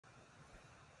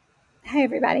Hi,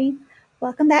 everybody.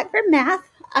 Welcome back for math.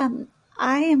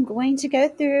 I am going to go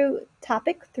through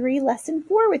topic 3, lesson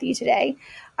 4 with you today.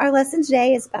 Our lesson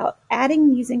today is about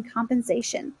adding using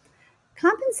compensation.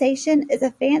 Compensation is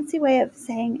a fancy way of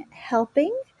saying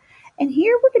helping. And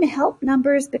here we're going to help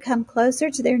numbers become closer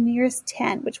to their nearest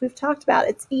 10, which we've talked about.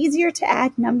 It's easier to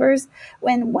add numbers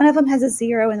when one of them has a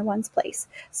 0 in the ones place.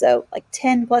 So like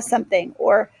 10 plus something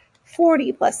or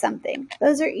 40 plus something.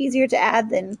 Those are easier to add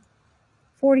than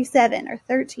 47 or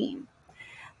 13.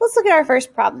 Let's look at our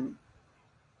first problem.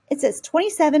 It says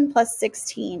 27 plus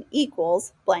 16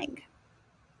 equals blank.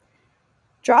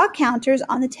 Draw counters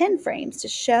on the 10 frames to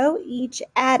show each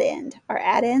add-end. Our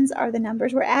add-ends are the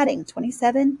numbers we're adding,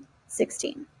 27,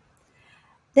 16.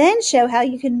 Then show how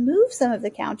you can move some of the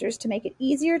counters to make it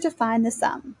easier to find the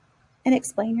sum and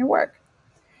explain your work.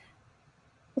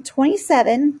 Well,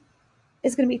 27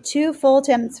 is going to be 2 full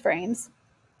 10s frames.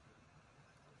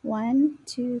 1,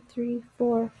 2, 3,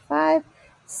 4, 5,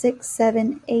 6,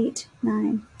 7, 8,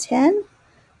 9, 10,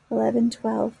 11,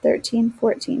 12, 13,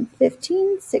 14,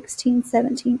 15, 16,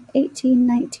 17, 18,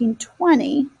 19,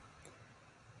 20,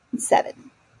 and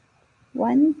 7.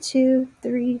 1, 2,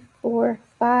 3, 4,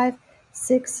 5,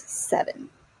 6, 7.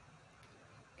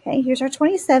 Okay, here's our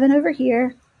 27 over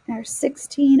here and our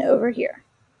 16 over here.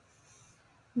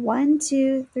 1,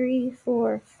 2, 3,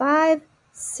 4, 5,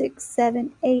 6,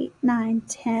 7, 8, 9,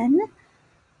 10,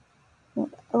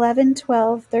 11,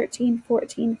 12, 13,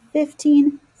 14,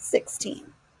 15,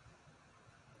 16.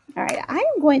 All right, I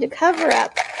am going to cover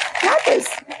up, not those,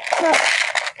 well,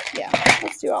 yeah,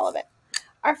 let's do all of it.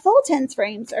 Our full 10s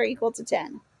frames are equal to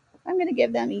 10. I'm going to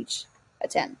give them each a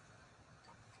 10.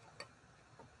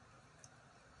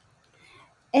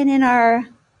 And in our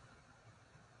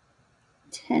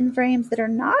 10 frames that are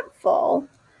not full,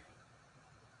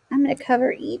 I'm going to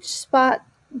cover each spot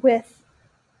with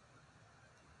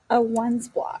a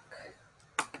 1s block.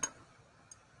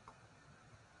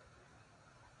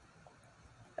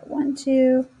 1,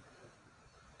 2,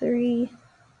 3,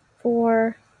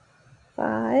 4,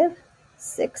 5,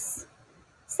 6,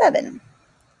 7.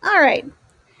 All right.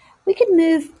 We could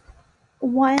move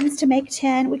 1s to make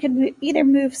 10. We could either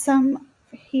move some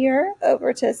here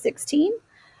over to 16,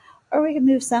 or we could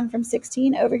move some from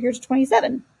 16 over here to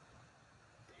 27.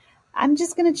 I'm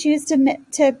just going to choose to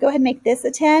go ahead and make this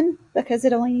a 10 because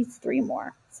it only needs 3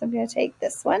 more. So I'm going to take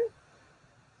this one,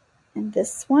 and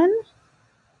this one,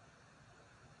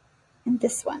 and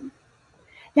this one.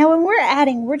 Now, when we're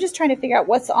adding, we're just trying to figure out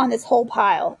what's on this whole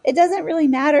pile. It doesn't really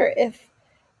matter if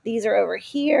these are over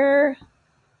here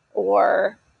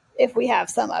or if we have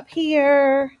some up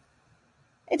here.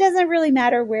 It doesn't really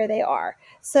matter where they are.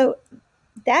 So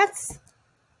that's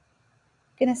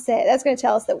going to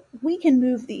tell us that we can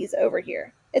move these over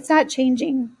here. It's not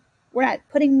changing. We're not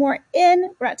putting more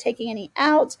in. We're not taking any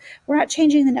out. We're not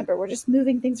changing the number. We're just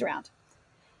moving things around.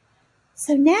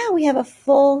 So now we have a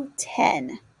full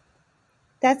 10.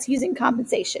 That's using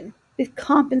compensation. We've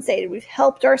compensated. We've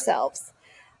helped ourselves.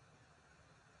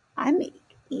 I'm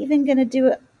even going to do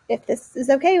it, if this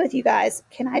is okay with you guys,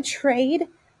 can I trade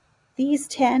these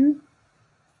 10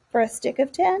 for a stick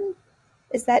of 10?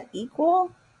 Is that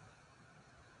equal?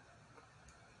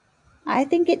 I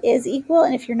think it is equal,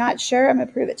 and if you're not sure, I'm going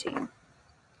to prove it to you.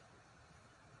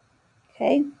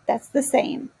 Okay, that's the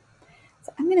same.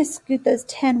 So I'm going to scoot those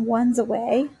 10 1s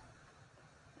away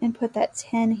and put that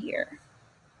 10 here.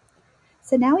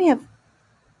 So now we have,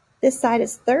 this side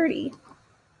is 30.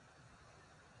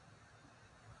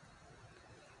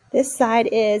 This side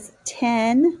is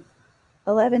 10,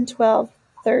 11, 12,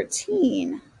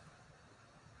 13.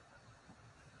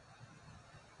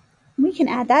 We can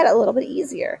add that a little bit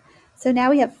easier. So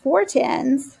now we have 4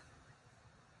 10s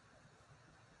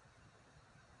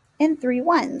and 3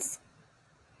 1s.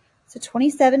 So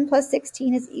 27 plus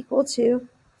 16 is equal to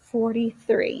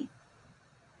 43.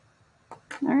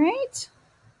 All right.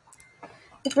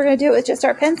 If we're going to do it with just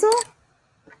our pencil,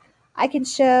 I can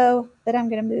show that I'm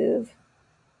going to move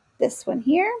this one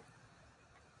here.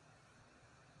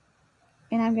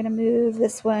 And I'm going to move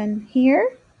this one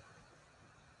here.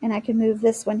 And I can move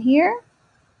this one here.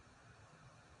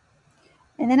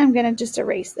 And then I'm going to just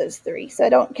erase those 3 so I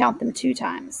don't count them 2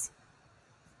 times.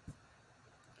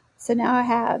 So now I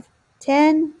have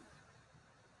 10,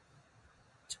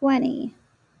 20,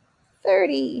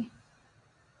 30,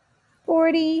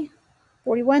 40,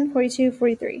 41, 42,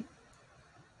 43.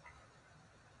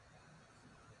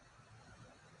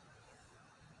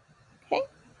 Okay,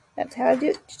 that's how I do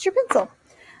it with your pencil.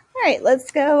 All right,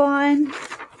 let's go on.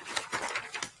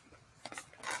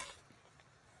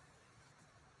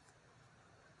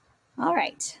 All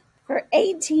right, for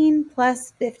 18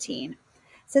 plus 15.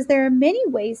 says there are many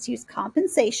ways to use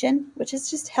compensation, which is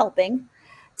just helping,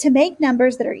 to make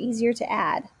numbers that are easier to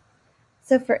add.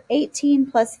 So for 18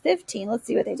 plus 15, let's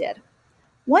see what they did.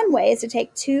 One way is to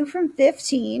take 2 from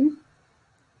 15,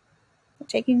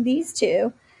 taking these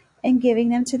two, and giving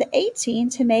them to the 18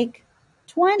 to make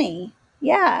 20.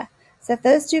 Yeah, so if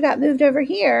those two got moved over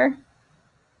here,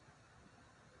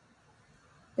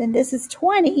 then this is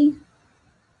 20,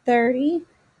 30,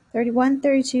 31,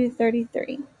 32,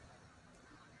 33.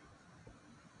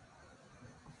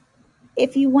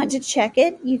 If you want to check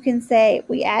it, you can say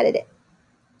we added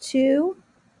 2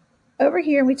 over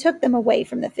here and we took them away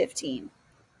from the 15.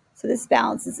 So this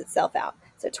balances itself out.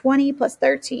 So 20 plus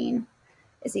 13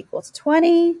 is equal to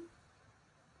 20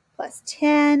 plus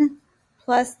 10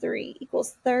 plus 3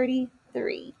 equals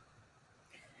 33.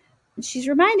 And she's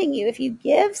reminding you, if you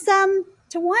give some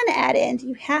to one addend,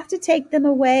 you have to take them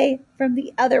away from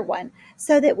the other one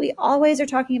so that we always are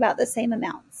talking about the same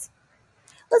amounts.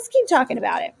 Let's keep talking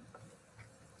about it.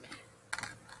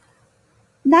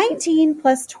 19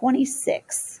 plus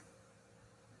 26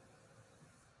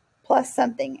 plus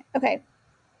something. Okay.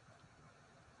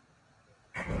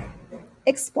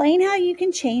 Explain how you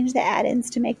can change the addends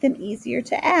to make them easier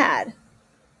to add.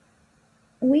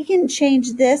 We can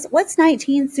change this. What's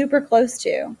 19 super close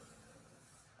to?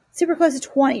 Super close to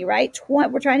 20, right?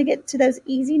 We're trying to get to those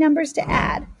easy numbers to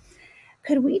add.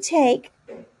 Could we take,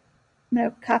 I'm going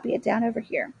to copy it down over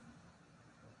here.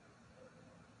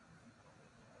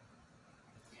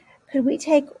 Could we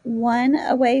take 1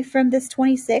 away from this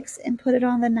 26 and put it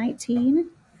on the 19?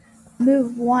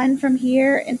 Move 1 from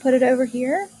here and put it over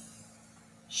here?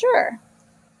 Sure.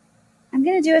 I'm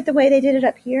going to do it the way they did it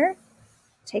up here.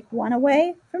 Take 1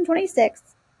 away from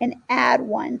 26 and add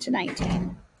 1 to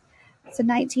 19. So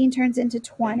 19 turns into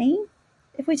 20.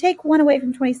 If we take 1 away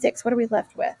from 26, what are we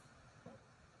left with?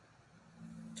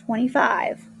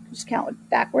 25. Just count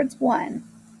backwards 1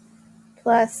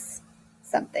 plus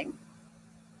something.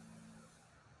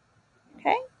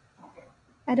 Okay?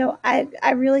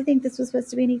 I really think this was supposed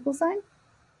to be an equal sign.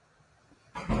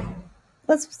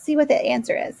 Let's see what the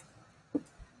answer is.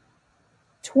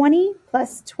 20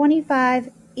 plus 25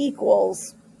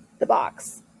 equals the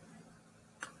box.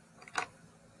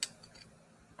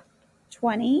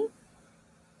 20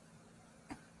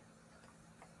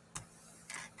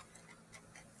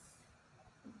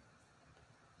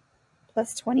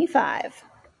 plus 25.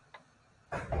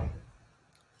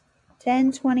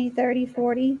 10, 20, 30,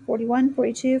 40, 41,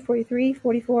 42, 43,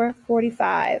 44,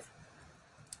 45.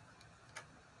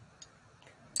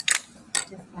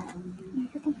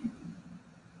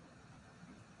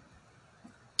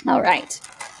 All right.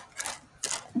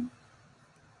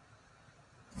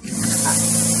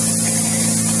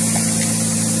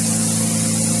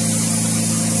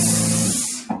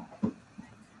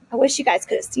 I wish you guys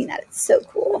could have seen that. It's so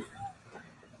cool.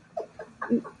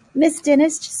 Miss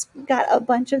Dennis just got a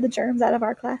bunch of the germs out of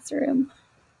our classroom.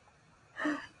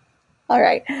 All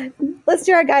right, let's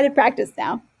do our guided practice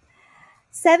now.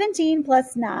 17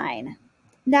 plus 9.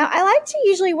 Now, I like to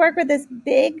usually work with this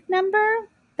big number,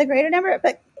 the greater number,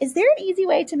 but is there an easy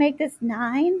way to make this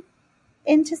 9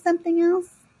 into something else?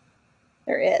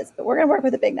 There is, but we're going to work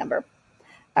with a big number.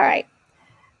 All right,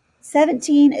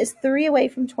 17 is 3 away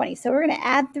from 20, so we're going to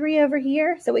add 3 over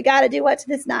here. So we got to do what to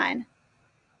this 9?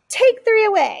 Take 3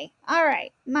 away. All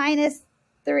right, minus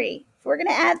 3. If we're going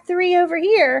to add 3 over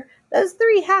here, those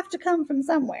 3 have to come from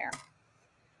somewhere.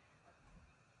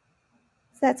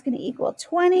 So that's going to equal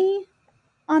 20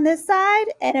 on this side,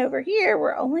 and over here,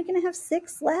 we're only going to have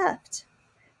 6 left.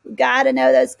 We've got to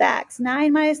know those facts.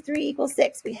 9 minus 3 equals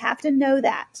 6. We have to know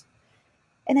that.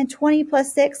 And then 20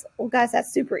 plus 6, well, guys,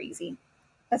 that's super easy.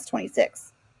 That's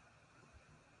 26.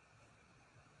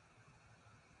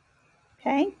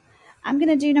 Okay, I'm going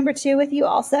to do number 2 with you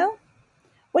also.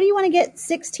 What do you want to get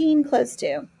 16 close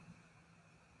to?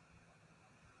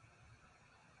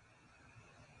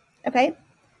 Okay,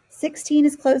 16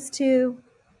 is close to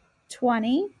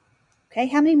 20. Okay,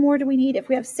 how many more do we need if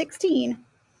we have 16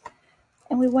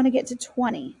 and we want to get to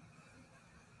 20?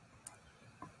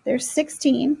 There's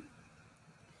 16.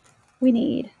 We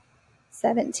need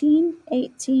 17,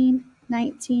 18,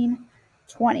 19,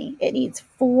 20. It needs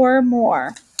 4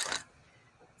 more.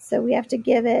 So we have to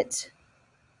give it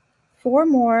 4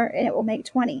 more and it will make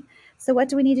 20. So what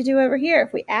do we need to do over here?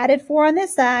 If we added 4 on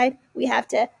this side, we have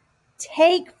to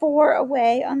take 4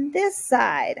 away on this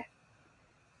side.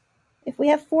 If we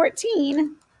have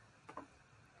 14,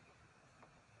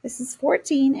 this is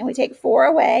 14, and we take 4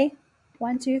 away.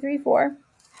 1, 2, 3, 4.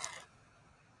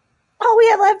 All we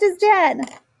have left is 10.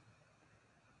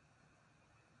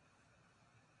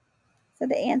 So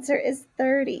the answer is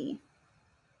 30.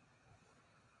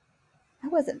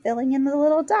 wasn't filling in the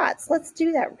little dots. Let's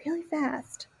do that really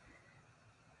fast.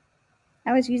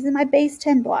 I was using my base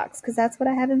 10 blocks because that's what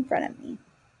I have in front of me.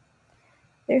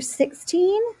 There's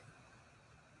 16.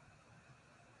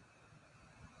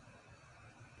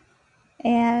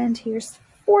 And here's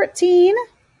 14.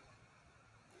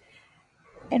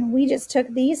 And we just took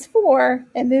these 4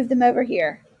 and moved them over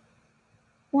here.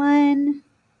 1,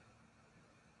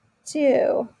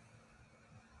 2,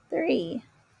 3,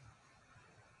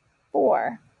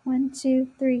 4. 1, 2,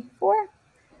 3, 4.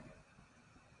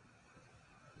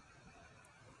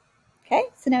 Okay,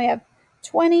 so now we have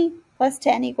 20 plus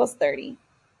 10 equals 30.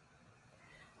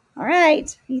 All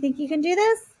right, you think you can do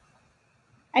this?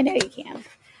 I know you can.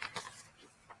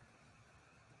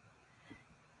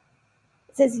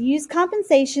 It says use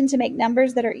compensation to make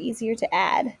numbers that are easier to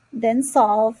add, then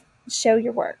solve, show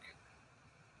your work.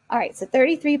 All right, so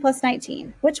 33 plus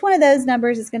 19. Which one of those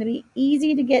numbers is going to be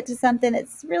easy to get to something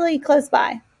that's really close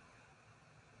by?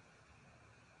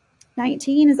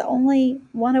 19 is only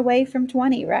 1 away from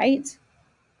 20, right?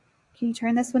 Can you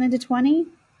turn this one into 20?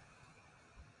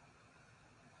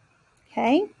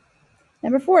 Okay.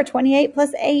 Number 4, 28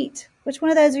 plus 8. Which one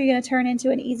of those are you going to turn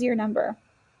into an easier number?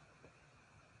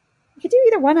 You could do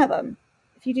either one of them.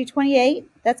 If you do 28,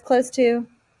 that's close to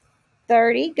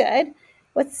 30. Good.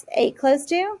 What's 8 close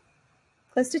to?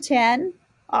 Close to 10.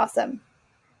 Awesome.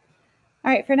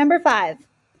 All right, for number 5,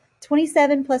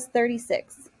 27 plus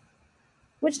 36.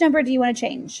 Which number do you want to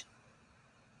change?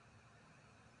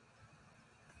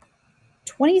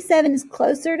 27 is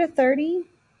closer to 30.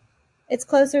 It's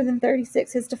closer than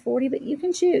 36 is to 40, but you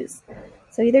can choose.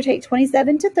 So either take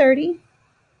 27 to 30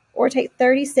 or take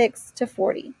 36 to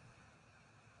 40.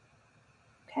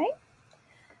 Okay.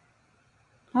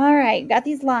 All right, got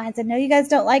these lines. I know you guys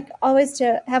don't like always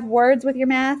to have words with your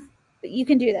math, but you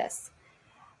can do this.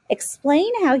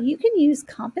 Explain how you can use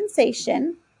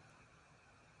compensation.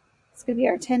 It's going to be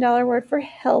our $10 word for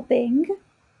helping,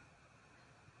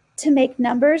 to make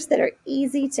numbers that are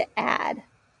easy to add.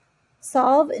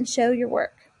 Solve and show your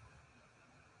work.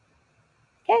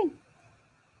 Okay.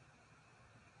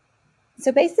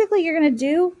 So basically you're going to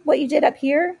do what you did up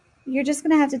here. You're just going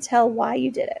to have to tell why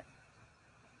you did it.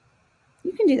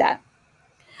 You can do that.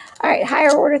 All right,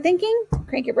 higher order thinking.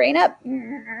 Crank your brain up.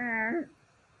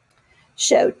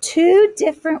 Show 2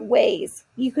 different ways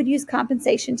you could use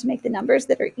compensation to make the numbers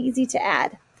that are easy to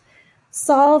add.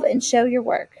 Solve and show your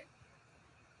work.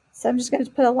 So I'm just going to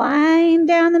put a line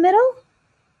down the middle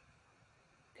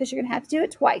because you're going to have to do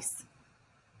it twice.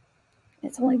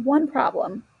 It's only one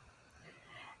problem.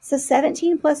 So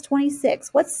 17 plus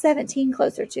 26. What's 17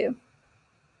 closer to?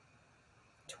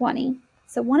 20.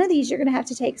 So one of these you're going to have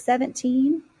to take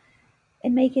 17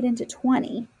 and make it into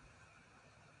 20.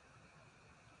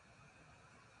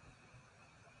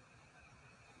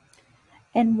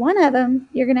 And one of them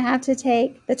you're going to have to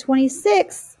take the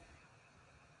 26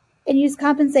 and use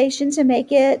compensation to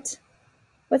make it,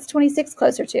 what's 26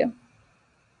 closer to?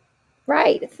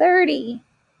 Right, 30.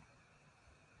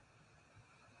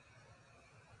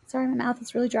 Sorry, my mouth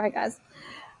is really dry, guys.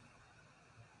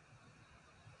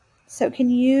 So can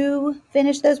you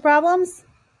finish those problems?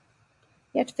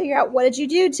 You have to figure out what did you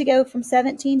do to go from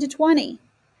 17 to 20.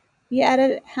 You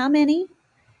added how many?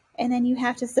 And then you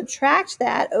have to subtract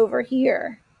that over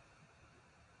here.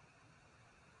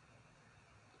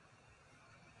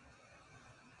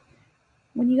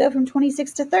 When you go from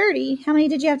 26 to 30, how many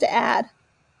did you have to add?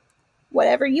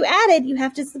 Whatever you added, you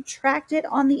have to subtract it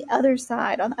on the other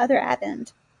side, on the other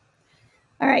end.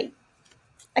 All right.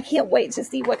 I can't wait to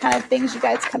see what kind of things you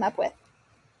guys come up with.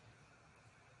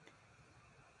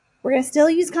 We're going to still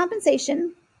use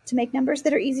compensation to make numbers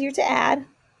that are easier to add.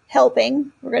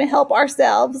 Helping. We're going to help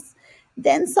ourselves.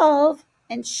 Then solve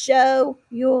and show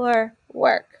your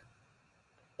work.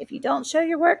 If you don't show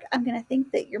your work, I'm going to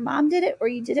think that your mom did it or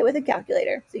you did it with a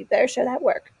calculator. So you better show that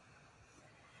work.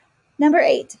 Number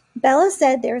 8, Bella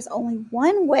said there is only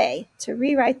one way to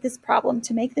rewrite this problem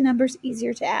to make the numbers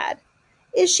easier to add.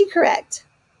 Is she correct?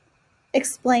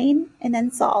 Explain and then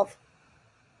solve.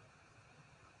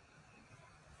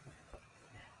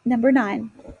 Number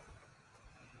 9,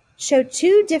 show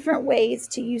 2 different ways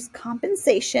to use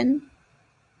compensation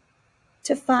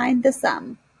to find the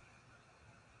sum.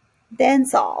 Then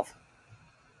solve.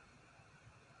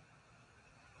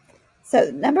 So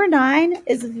number 9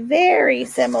 is very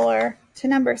similar to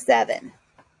number 7.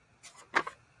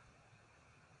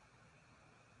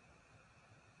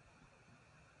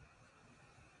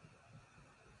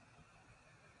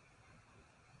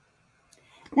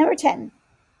 Number 10,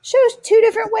 shows 2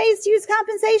 different ways to use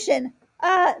compensation.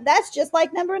 That's just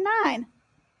like number 9.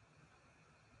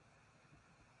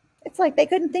 It's like they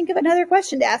couldn't think of another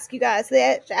question to ask you guys.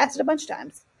 They asked it a bunch of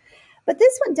times. But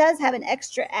this one does have an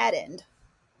extra addend.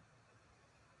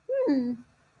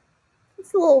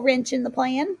 It's a little wrench in the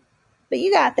plan, but you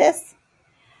got this.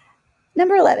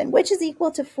 Number 11, which is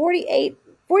equal to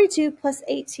 42 plus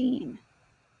 18?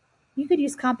 You could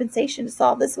use compensation to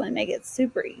solve this one and make it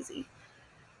super easy.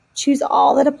 Choose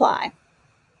all that apply.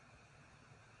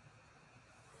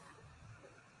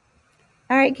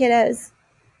 All right, kiddos,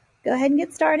 go ahead and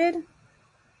get started.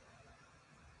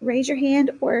 Raise your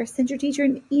hand or send your teacher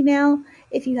an email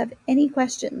if you have any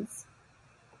questions.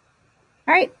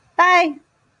 All right, bye.